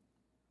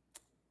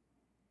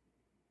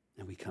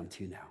 And we come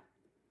to you now.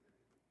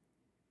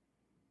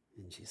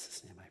 In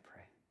Jesus' name I pray.